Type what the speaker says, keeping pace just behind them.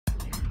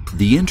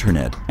The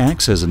Internet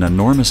acts as an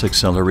enormous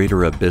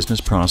accelerator of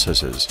business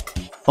processes.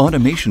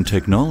 Automation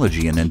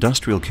technology and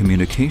industrial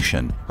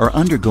communication are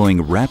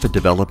undergoing rapid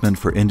development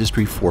for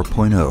Industry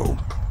 4.0.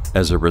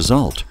 As a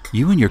result,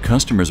 you and your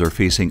customers are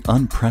facing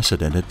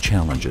unprecedented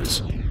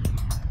challenges.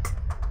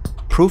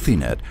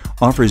 PROFINET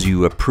offers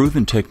you a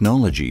proven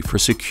technology for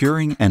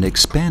securing and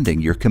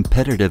expanding your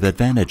competitive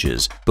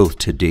advantages both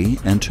today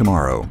and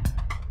tomorrow.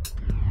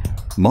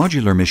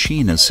 Modular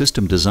machine and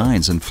system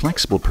designs and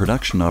flexible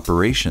production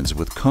operations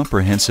with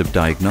comprehensive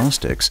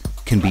diagnostics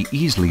can be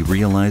easily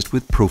realized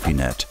with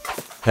PROFINET.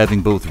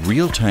 Having both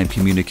real-time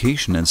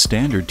communication and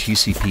standard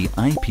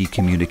TCP/IP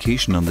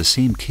communication on the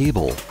same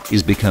cable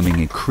is becoming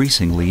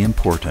increasingly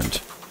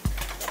important.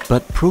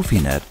 But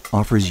PROFINET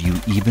offers you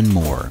even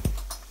more.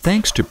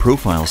 Thanks to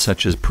profiles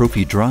such as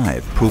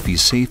ProfiDrive,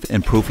 ProfiSafe,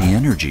 and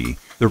ProfiEnergy,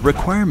 the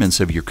requirements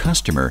of your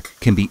customer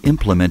can be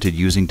implemented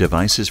using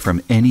devices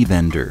from any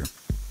vendor.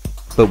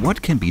 But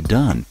what can be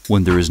done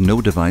when there is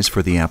no device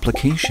for the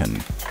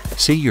application?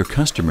 Say your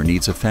customer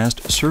needs a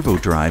fast servo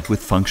drive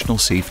with functional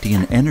safety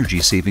and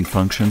energy-saving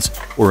functions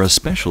or a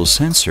special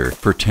sensor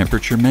for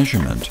temperature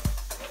measurement.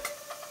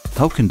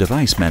 How can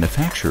device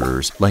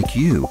manufacturers like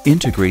you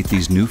integrate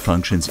these new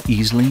functions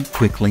easily,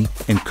 quickly,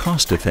 and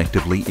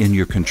cost-effectively in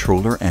your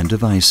controller and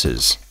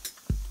devices?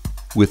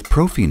 With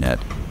PROFINET,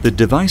 the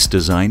device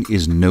design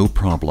is no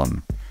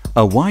problem.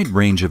 A wide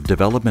range of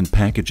development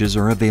packages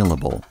are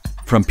available,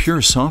 from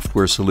pure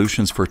software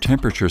solutions for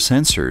temperature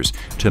sensors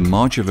to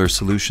modular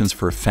solutions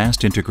for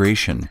fast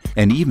integration,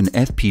 and even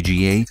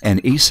FPGA and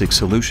ASIC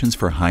solutions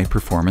for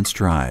high-performance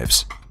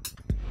drives.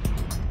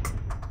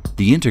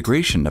 The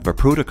integration of a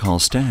protocol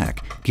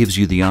stack gives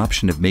you the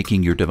option of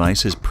making your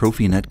devices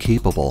PROFINET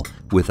capable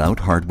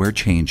without hardware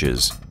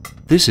changes.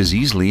 This is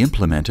easily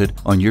implemented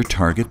on your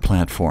target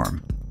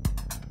platform.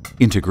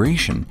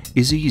 Integration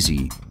is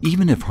easy,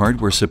 even if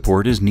hardware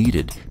support is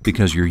needed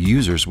because your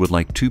users would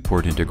like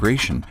two-port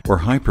integration or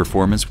high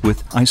performance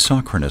with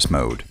isochronous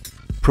mode.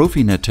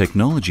 PROFINET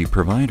technology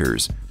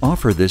providers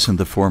offer this in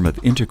the form of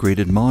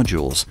integrated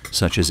modules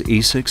such as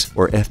ASICs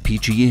or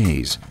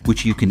FPGAs,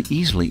 which you can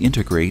easily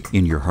integrate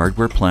in your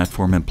hardware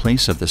platform in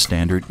place of the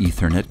standard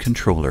Ethernet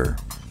controller.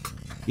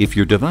 If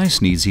your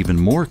device needs even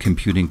more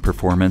computing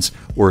performance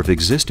or if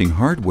existing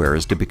hardware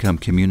is to become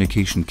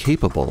communication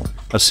capable,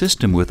 a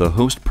system with a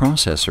host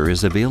processor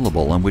is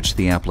available on which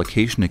the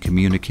application and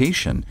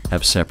communication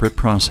have separate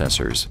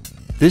processors.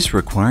 This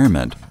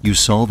requirement you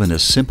solve in a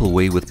simple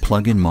way with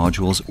plug-in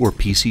modules or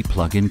PC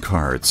plug-in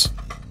cards.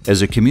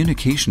 As a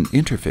communication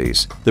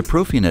interface, the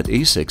PROFINET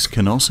ASICs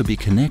can also be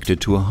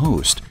connected to a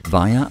host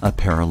via a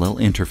parallel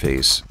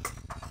interface.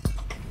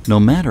 No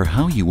matter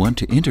how you want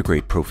to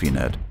integrate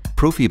PROFINET,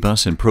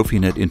 PROFIBUS and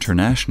PROFINET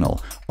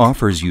International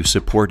offers you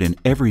support in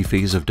every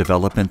phase of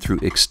development through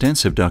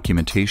extensive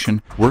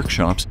documentation,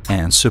 workshops,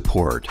 and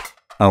support.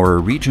 Our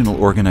regional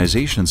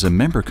organizations and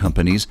member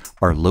companies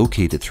are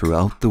located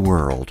throughout the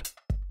world.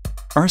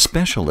 Our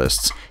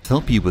specialists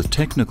help you with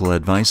technical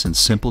advice in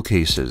simple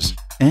cases,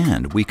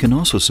 and we can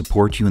also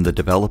support you in the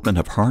development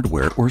of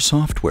hardware or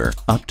software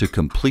up to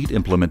complete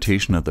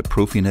implementation of the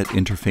PROFINET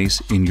interface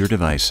in your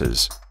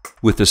devices.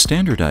 With the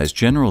standardized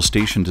general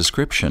station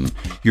description,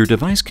 your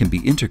device can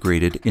be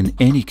integrated in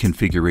any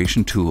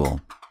configuration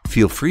tool.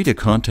 Feel free to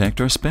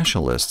contact our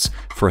specialists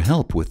for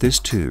help with this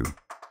too.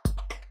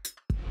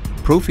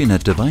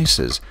 PROFINET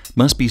devices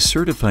must be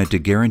certified to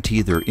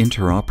guarantee their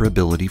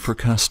interoperability for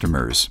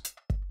customers.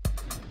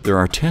 There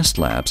are test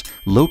labs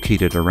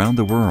located around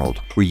the world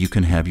where you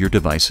can have your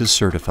devices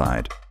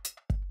certified.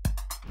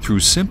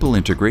 Through simple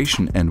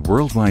integration and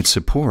worldwide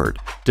support,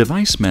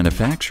 device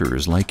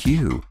manufacturers like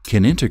you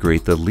can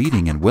integrate the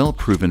leading and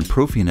well-proven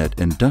PROFINET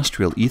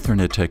industrial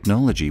Ethernet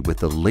technology with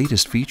the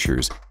latest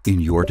features in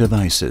your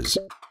devices.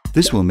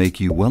 This will make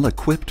you well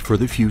equipped for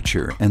the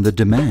future and the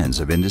demands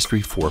of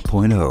Industry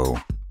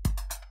 4.0.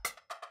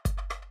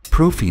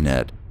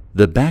 PROFINET,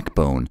 the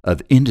backbone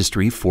of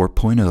Industry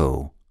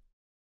 4.0.